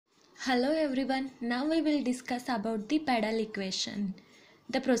Hello everyone, now we will discuss about the peddle equation.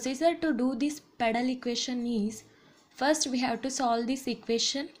 The procedure to do this peddle equation is, first we have to solve this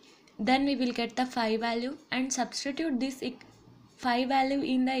equation, then we will get the phi value and substitute this phi value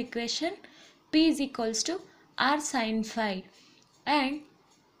in the equation. P is equals to r sin phi and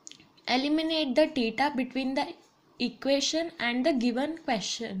eliminate the theta between the equation and the given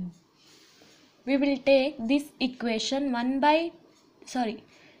question. We will take this equation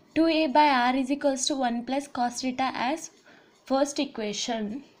 2a by r is equals to 1 plus cos theta as first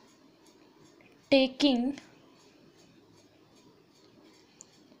equation, taking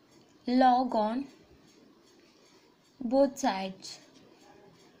log on both sides.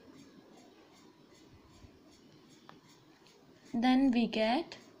 Then we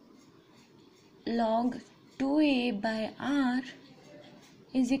get log 2a by r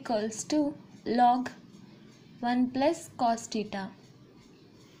is equals to log 1 plus cos theta.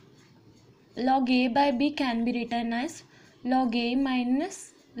 Log a by b can be written as log a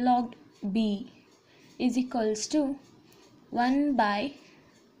minus log b is equals to 1 by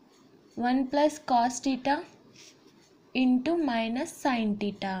 1 plus cos theta into minus sin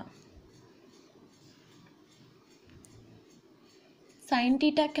theta. Sin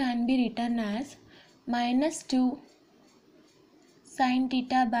theta can be written as minus 2 sin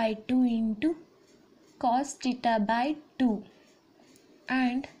theta by 2 into cos theta by 2,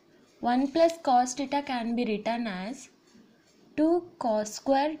 and 1 plus cos theta can be written as 2 cos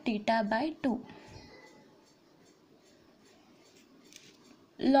square theta by 2.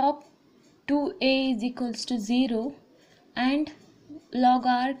 Log 2a is equals to 0 and log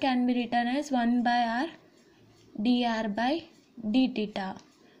r can be written as 1 by r dr by d theta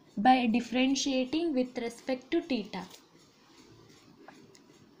by differentiating with respect to theta.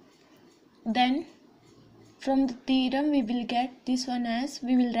 Then from the theorem we will write this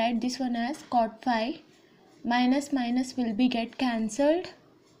one as cot phi, minus minus will be get cancelled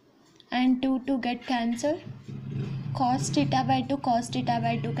and 2 get cancelled, cos theta by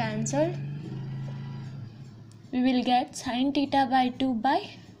 2 cancelled. We will get sin theta by 2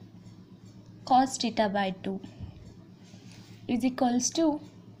 by cos theta by 2 is equals to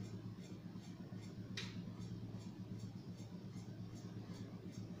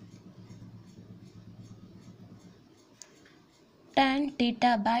tan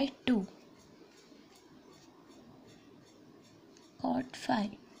theta by 2 cot phi.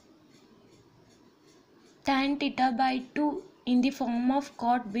 Tan theta by 2 in the form of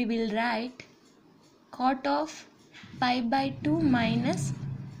cot we will write cot of pi by 2 minus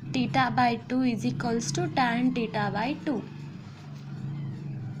theta by 2 is equals to tan theta by 2.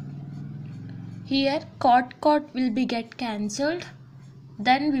 Here cot will be get cancelled,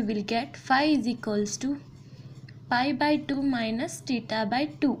 then we will get phi is equals to pi by 2 minus theta by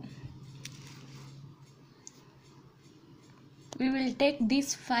 2. We will take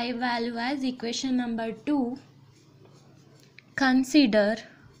this phi value as equation number 2. Consider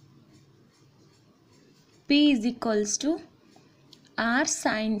P is equals to r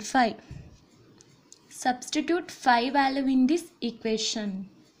sin phi. Substitute phi value in this equation.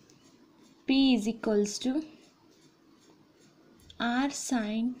 P is equals to r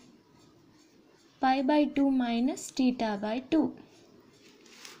sin pi by 2 minus theta by 2.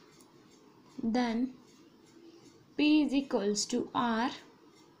 Then P is equals to r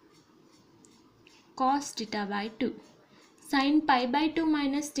cos theta by 2. Sin pi by 2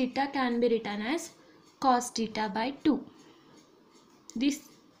 minus theta can be written as cos theta by 2.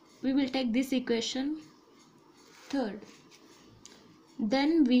 We will take this equation third.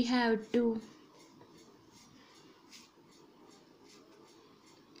 Then we have to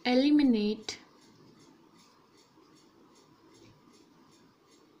eliminate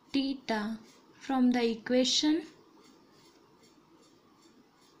theta from the equation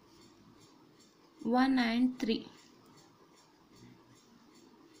 1 and 3.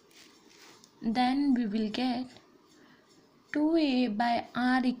 Then we will get 2a by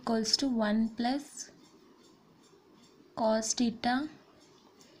r equals to 1 plus cos theta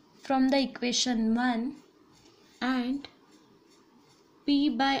from the equation 1 and p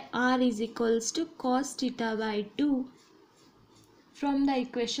by r is equals to cos theta by 2 from the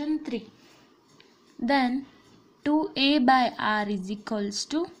equation 3. Then 2a by r is equals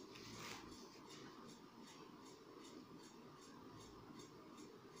to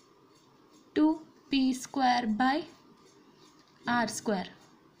 2p square by r square.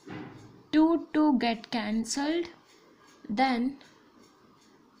 2 get cancelled, then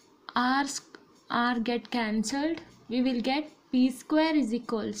r get cancelled. We will get p square is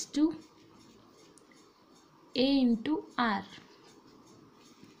equals to a into r.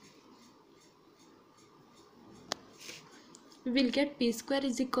 we will get p square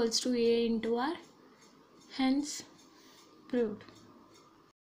is equals to a into r. Hence proved.